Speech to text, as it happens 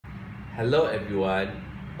Hello everyone,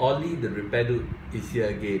 Ollie the repair dude is here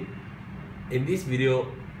again. In this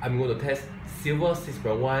video, I'm going to test Sliver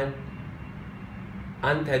 6.1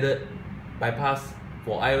 untethered bypass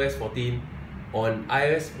for iOS 14 on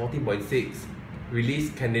iOS 14.6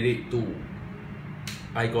 release candidate 2.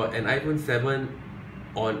 I got an iPhone 7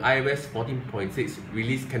 on iOS 14.6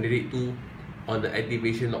 release candidate 2 on the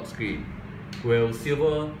activation lock screen. Will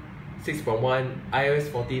Sliver 6.1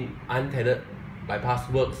 iOS 14 untethered bypass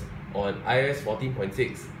works on iOS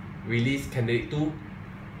 14.6 release candidate 2?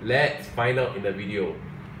 Let's find out in the video.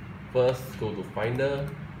 First, go to Finder,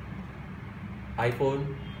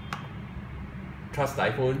 iPhone, trust the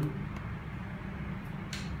iPhone,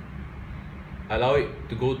 allow it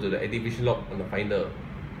to go to the activation lock on the Finder.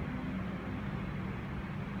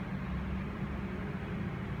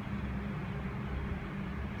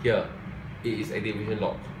 Here, it is activation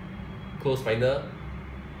lock. Close Finder,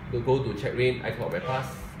 go to check rain iCloud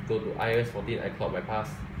bypass, go to iOS 14 iCloud bypass,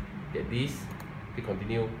 get this, click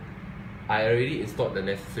continue. I already installed the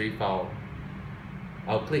necessary file.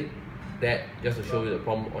 I'll click that just to show you the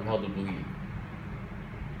prompt on how to do it.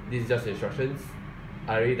 This is just instructions.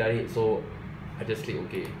 I already done it, so I just click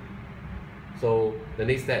OK. So the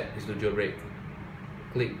next step is to jailbreak.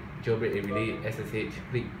 Click jailbreak and relay SSH,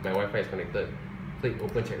 click my Wi-Fi is connected, click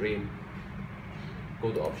open check rain,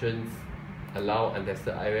 go to options, allow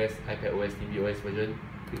untested iOS, iPadOS, tvOS version,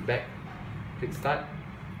 click back, click start,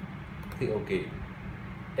 click OK,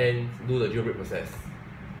 and do the jailbreak process.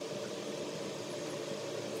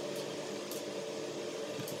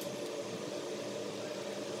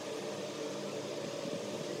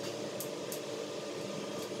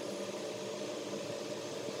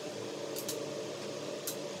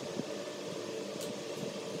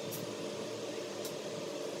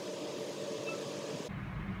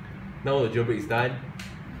 Now the jailbreak is done,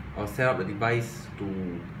 I'll set up the device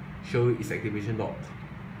to show its activation lock.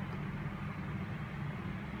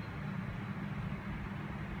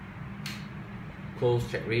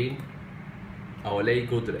 Close check rain. I will let it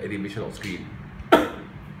go to the activation lock screen.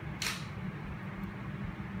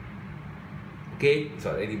 Okay,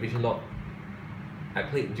 so activation lock. I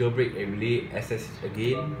click jailbreak and relay SSH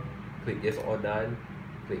again. Click yes, all done.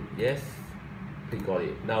 Click yes. Click got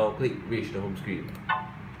it. Now click reach the home screen.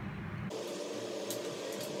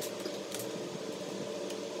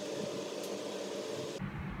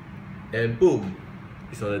 And boom,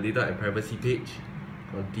 it's on the data and privacy page.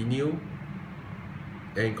 Continue,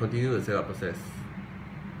 and continue the setup process.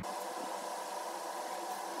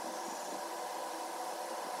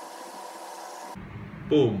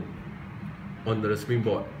 Boom, on the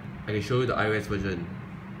springboard, I can show you the iOS version.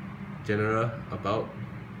 General, about,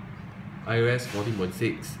 iOS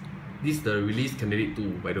 14.6. This is the release candidate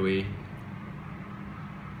 2, by the way.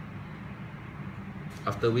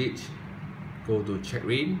 After which, go to check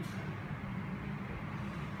rain.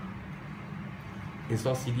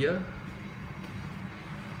 Install Cydia.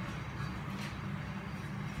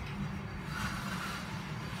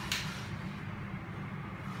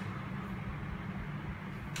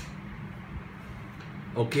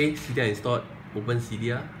 Okay, Cydia installed. Open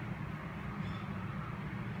Cydia.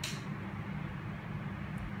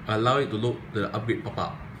 Allow it to load the upgrade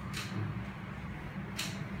pop-up.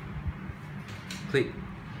 Click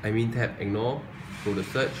admin tab, ignore. Go to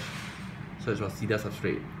search. Search for Cydia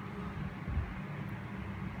substrate.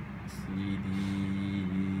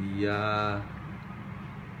 Cydia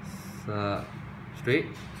substrate,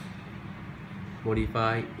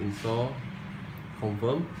 modify, install,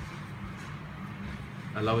 confirm,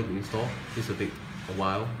 allow it to install. This will take a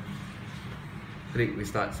while. Click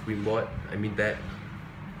restart springboard, that,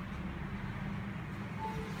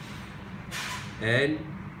 and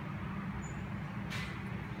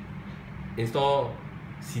install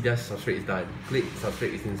Cydia substrate is done. Click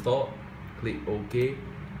substrate is installed, click OK,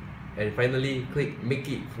 and finally click make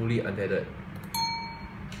it fully untethered.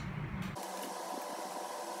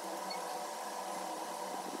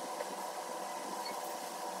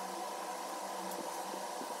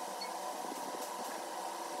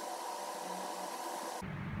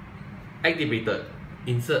 Activated.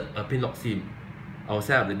 Insert a pin lock SIM. I'll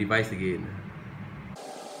set up the device again.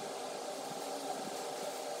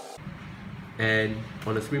 And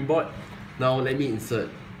on the springboard, now let me insert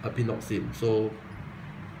a pin lock SIM. So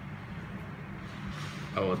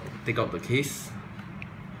I will take out the case,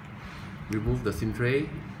 remove the SIM tray,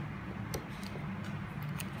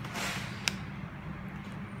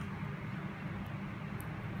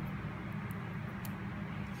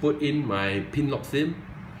 put in my pin lock SIM,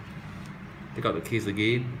 take out the case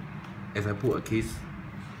again. As I put a case,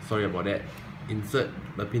 sorry about that, insert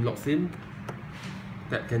the pin lock SIM,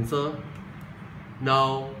 Tap cancel.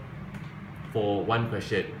 Now for one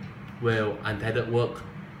question, will untethered work?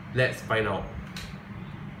 Let's find out.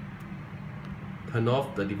 Turn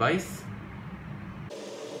off the device.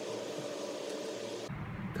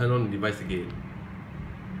 Turn on the device again.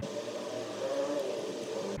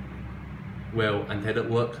 Will untethered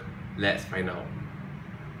work? Let's find out.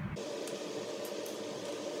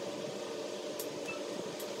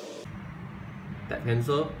 Tap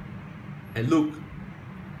cancel, and look,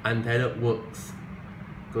 untethered works.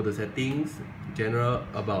 Go to settings, general,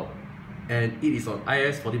 about, and it is on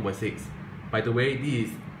iOS 14.6. By the way, this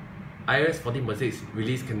is iOS 14.6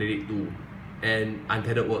 release candidate 2, and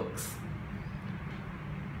untethered works.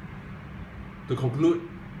 To conclude,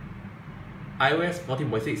 iOS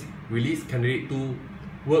 14.6 release candidate 2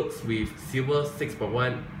 works with Sliver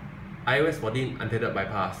 6.1 iOS 14 untethered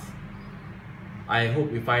bypass. I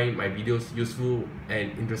hope you find my videos useful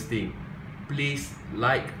and interesting. Please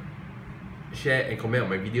like, share and comment on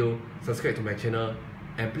my video, subscribe to my channel,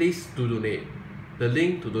 and please do donate. The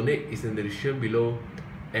link to donate is in the description below,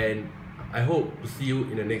 and I hope to see you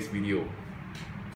in the next video.